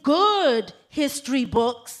in good history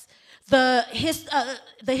books, the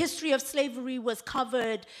history of slavery was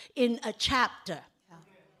covered in a chapter. Yeah.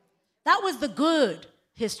 That was the good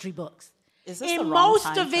history books. Is this in the wrong most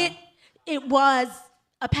time of it, it was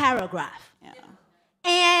a paragraph. Yeah.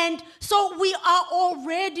 And so we are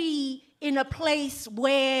already in a place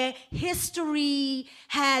where history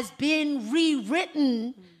has been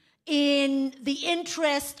rewritten in the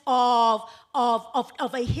interest of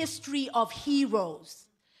a history of heroes,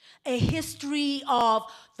 a history of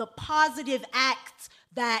the positive acts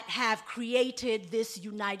that have created this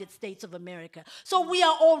United States of America. So we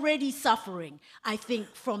are already suffering, I think,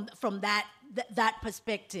 from that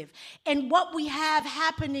perspective. And what we have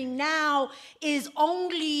happening now is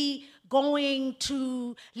only going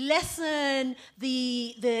to lessen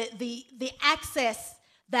the access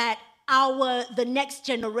that the next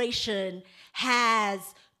generation has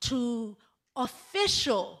to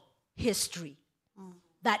official history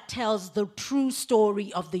that tells the true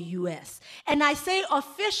story of the US. And I say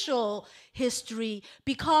official history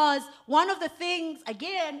because one of the things,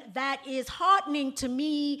 again, that is heartening to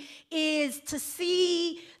me is to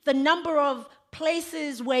see the number of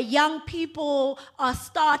places where young people are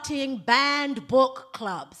starting banned book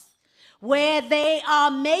clubs, where they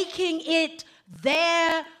are making it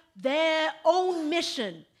their own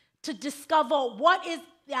mission to discover what is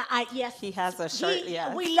Yes. He has a shirt,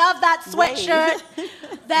 yeah. We love that sweatshirt.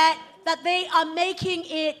 that they are making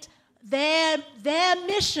it their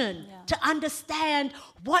mission to understand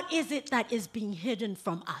what is it that is being hidden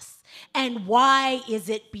from us and why is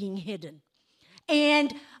it being hidden.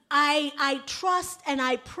 And I trust and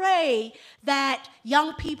I pray that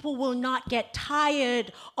young people will not get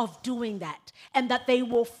tired of doing that, and that they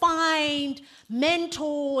will find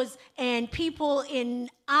mentors and people in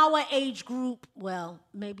our age group, well,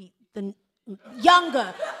 maybe the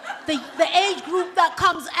younger, the age group that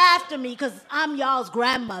comes after me, because I'm y'all's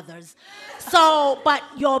grandmothers. So, but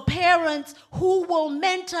your parents who will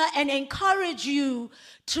mentor and encourage you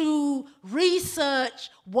to research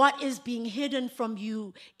what is being hidden from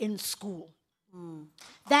you in school.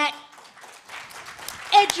 That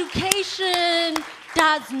education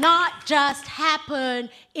does not just happen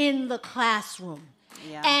in the classroom.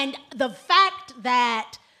 Yeah. And the fact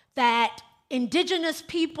that Indigenous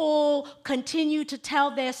people continue to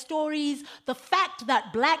tell their stories, the fact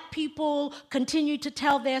that Black people continue to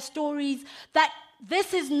tell their stories, that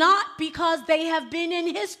this is not because they have been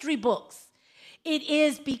in history books. It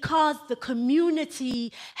is because the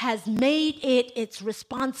community has made it its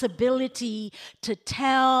responsibility to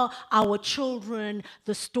tell our children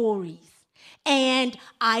the stories. And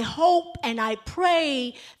I hope and I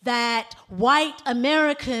pray that white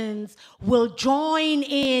Americans will join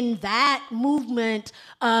in that movement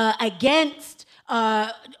against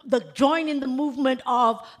join in the movement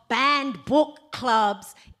of banned book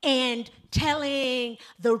clubs and telling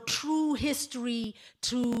the true history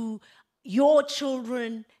to your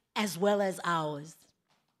children as well as ours.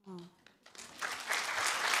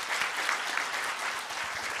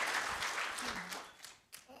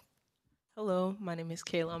 Hello, my name is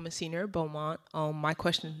Kayla. I'm a senior at Beaumont. My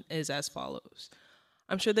question is as follows.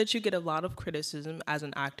 I'm sure that you get a lot of criticism as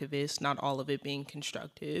an activist, not all of it being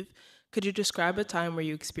constructive. Could you describe a time where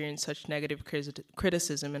you experienced such negative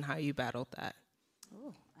criticism and how you battled that?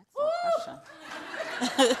 Ooh, excellent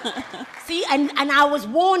question. See, and I was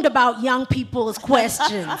warned about young people's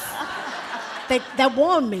questions. They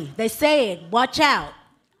warned me. They said, watch out.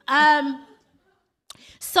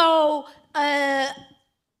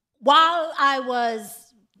 While I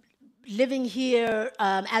was living here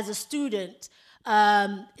as a student,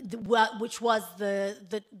 which was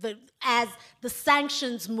as the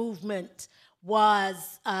sanctions movement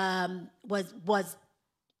was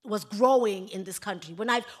growing in this country. When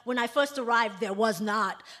I first arrived, there was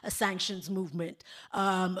not a sanctions movement,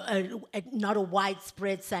 not a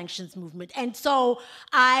widespread sanctions movement. And so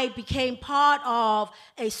I became part of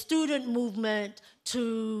a student movement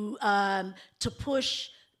to push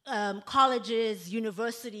colleges,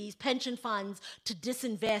 universities, pension funds to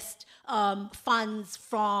disinvest funds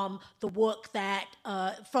from the work that,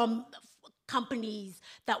 from companies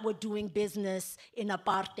that were doing business in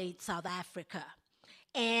apartheid South Africa.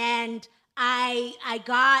 And I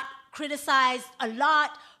got criticized a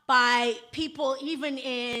lot by people, even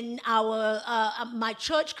in my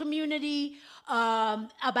church community,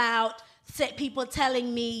 about people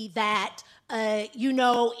telling me that,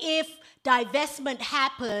 if divestment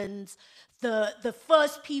happens, the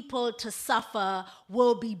first people to suffer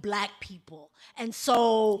will be Black people. And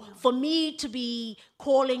so for me to be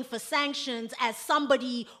calling for sanctions as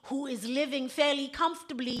somebody who is living fairly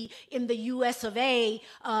comfortably in the US of A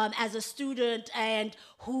as a student and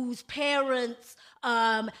whose parents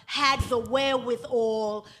had the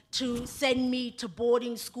wherewithal to send me to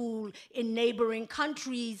boarding school in neighboring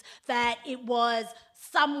countries, that it was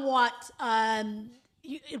somewhat,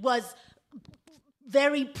 it was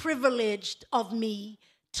very privileged of me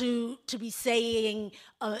to be saying,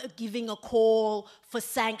 giving a call for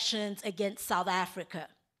sanctions against South Africa.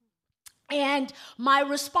 And my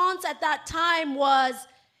response at that time was,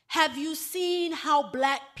 have you seen how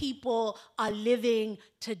Black people are living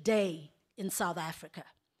today in South Africa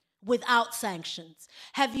without sanctions?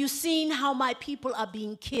 Have you seen how my people are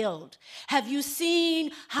being killed? Have you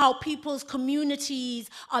seen how people's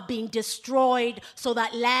communities are being destroyed so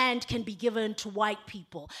that land can be given to white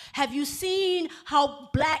people? Have you seen how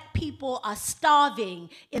Black people are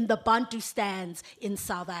starving in the Bantustans in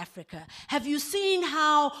South Africa? Have you seen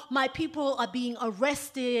how my people are being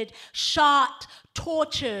arrested, shot,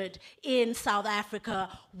 tortured in South Africa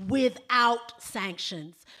without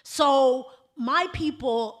sanctions? So my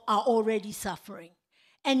people are already suffering.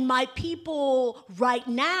 And my people right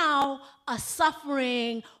now are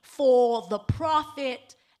suffering for the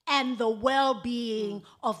profit and the well-being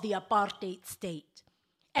of the apartheid state.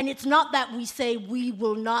 And it's not that we say we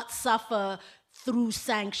will not suffer through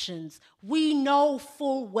sanctions. We know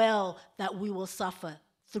full well that we will suffer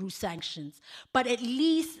through sanctions. But at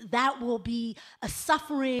least that will be a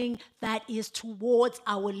suffering that is towards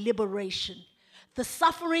our liberation. The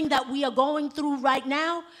suffering that we are going through right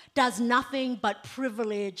now does nothing but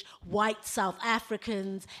privilege white South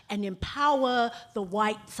Africans and empower the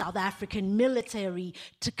white South African military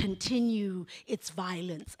to continue its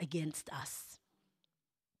violence against us.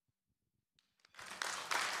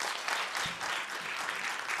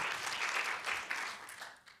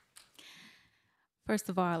 First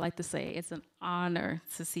of all, I'd like to say it's an honor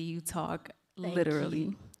to see you talk, Thank literally.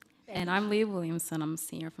 you. And I'm Leah Williamson. I'm a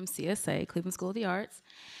senior from CSA, Cleveland School of the Arts.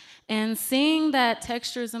 And seeing that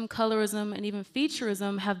texturism, colorism, and even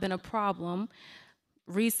featureism have been a problem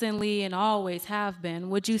recently and always have been,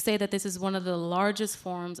 would you say that this is one of the largest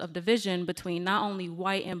forms of division between not only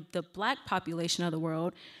white and the black population of the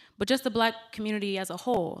world, but just the black community as a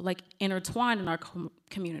whole, like intertwined in our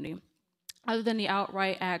community, other than the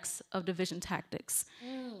outright acts of division tactics?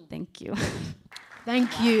 Thank you.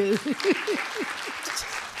 Thank you.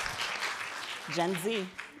 Gen Z.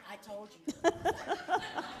 I told you. They're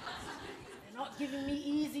not giving me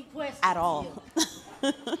easy questions. At all.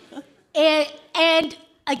 And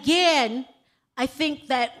again, I think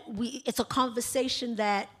that it's a conversation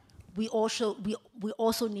that we also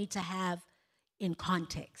need to have in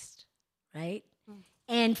context, right?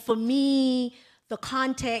 And for me, the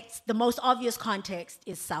context, the most obvious context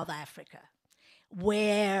is South Africa,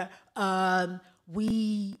 where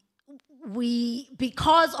we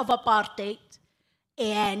because of apartheid,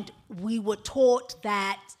 and we were taught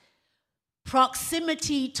that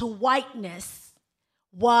proximity to whiteness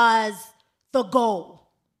was the goal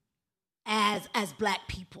as black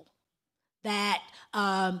people. That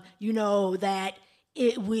that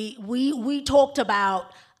we talked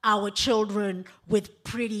about our children with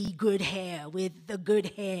pretty good hair, with the good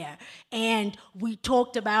hair. And we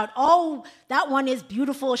talked about, oh, that one is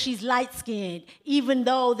beautiful, she's light-skinned, even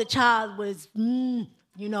though the child was, we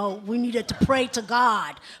needed to pray to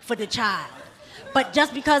God for the child. But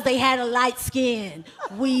just because they had a light skin,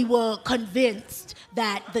 we were convinced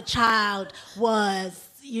that the child was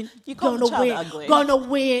gonna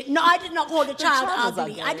win. No, I did not call the child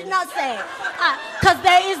ugly. I did not say, because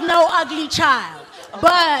there is no ugly child.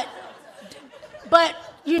 Okay. But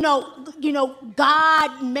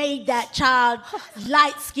God made that child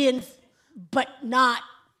light skinned, but not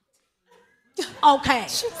okay.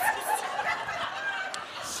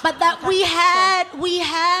 But that we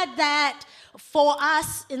had that for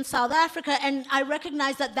us in South Africa, and I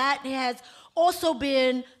recognize that has also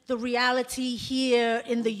been the reality here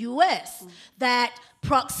in the U.S. That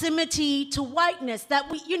proximity to whiteness, that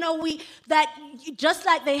that just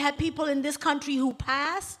like they had people in this country who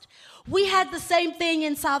passed, we had the same thing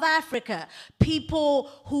in South Africa. People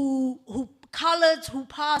who coloreds who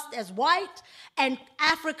passed as white and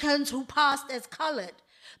Africans who passed as colored,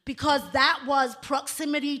 because that was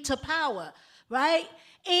proximity to power, right?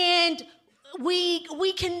 And we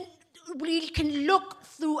can look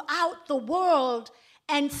throughout the world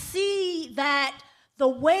and see that the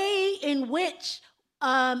way in which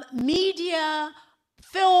media,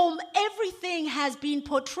 film, everything has been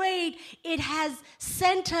portrayed, it has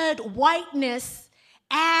centered whiteness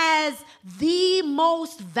as the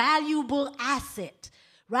most valuable asset,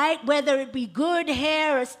 right? Whether it be good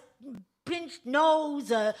hair, a pinched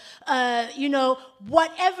nose,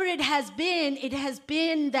 whatever it has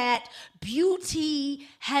been that beauty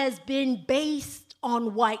has been based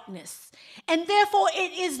on whiteness. And therefore,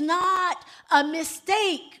 it is not a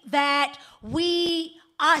mistake that we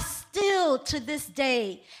are still to this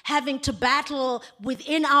day having to battle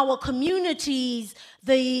within our communities,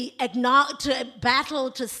 to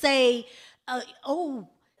say, oh,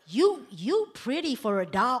 you pretty for a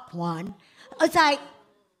dark one. It's like,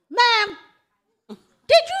 ma'am, did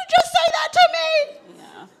you just say that to me?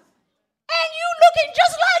 Yeah. And you looking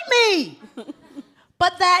just like me.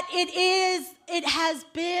 But that it has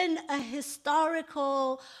been a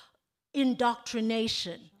historical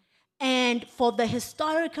indoctrination. And for the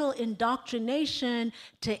historical indoctrination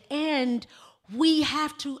to end, we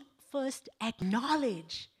have to first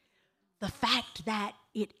acknowledge the fact that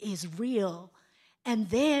it is real, and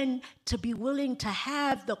then to be willing to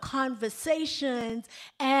have the conversations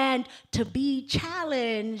and to be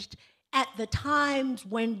challenged at the times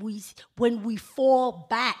when we fall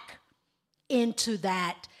back into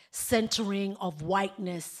that centering of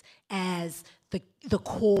whiteness as the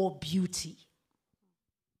core beauty.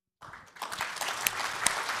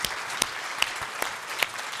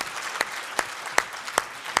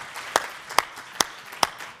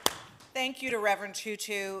 Thank you to Reverend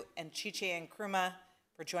Tutu and ChiChi and Nkrumah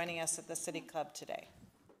for joining us at the City Club today.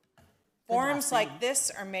 Forums like this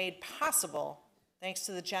are made possible thanks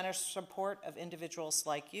to the generous support of individuals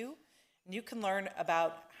like you. And you can learn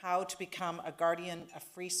about how to become a guardian of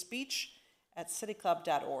free speech at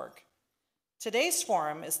cityclub.org. Today's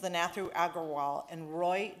forum is the Nathu Agarwal and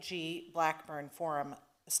Roy G. Blackburn Forum,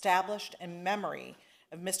 established in memory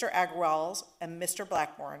of Mr. Agarwal and Mr.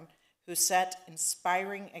 Blackburn, who set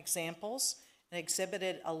inspiring examples and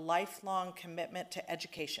exhibited a lifelong commitment to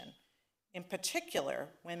education, in particular,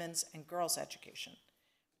 women's and girls' education.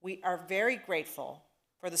 We are very grateful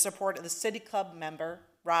for the support of the City Club member,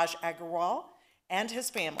 Raj Agarwal, and his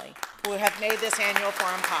family, who have made this annual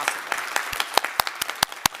forum possible.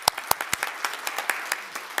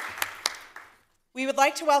 We would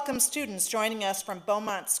like to welcome students joining us from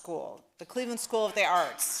Beaumont School, the Cleveland School of the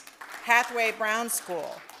Arts, Hathaway Brown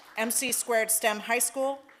School, MC Squared STEM High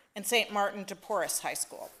School, and St. Martin de Porres High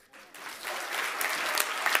School.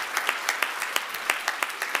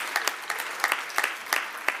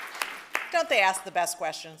 Don't they ask the best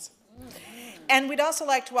questions? And we'd also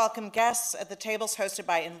like to welcome guests at the tables hosted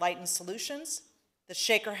by Enlightened Solutions, the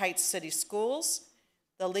Shaker Heights City Schools,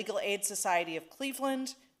 the Legal Aid Society of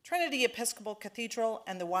Cleveland, Trinity Episcopal Cathedral,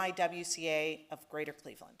 and the YWCA of Greater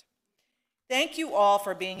Cleveland. Thank you all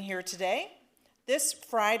for being here today. This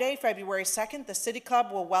Friday, February 2nd, the City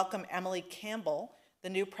Club will welcome Emily Campbell, the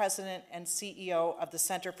new president and CEO of the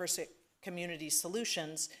Center for Community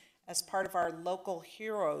Solutions, as part of our Local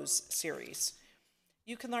Heroes series.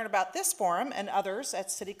 You can learn about this forum and others at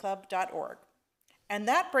cityclub.org. And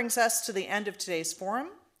that brings us to the end of today's forum.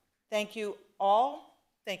 Thank you all.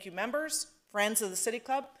 Thank you, members, friends of the City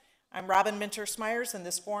Club. I'm Robin Minter-Smyers, and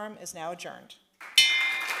this forum is now adjourned.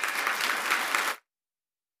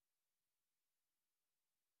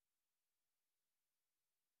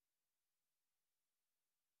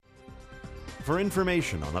 For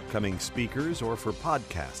information on upcoming speakers or for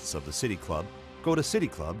podcasts of the City Club, go to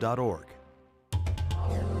cityclub.org.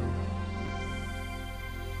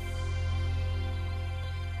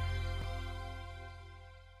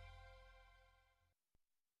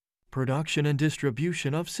 Production and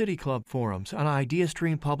distribution of City Club forums on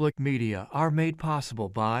IdeaStream Public Media are made possible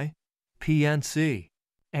by PNC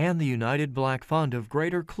and the United Black Fund of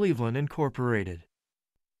Greater Cleveland, Incorporated.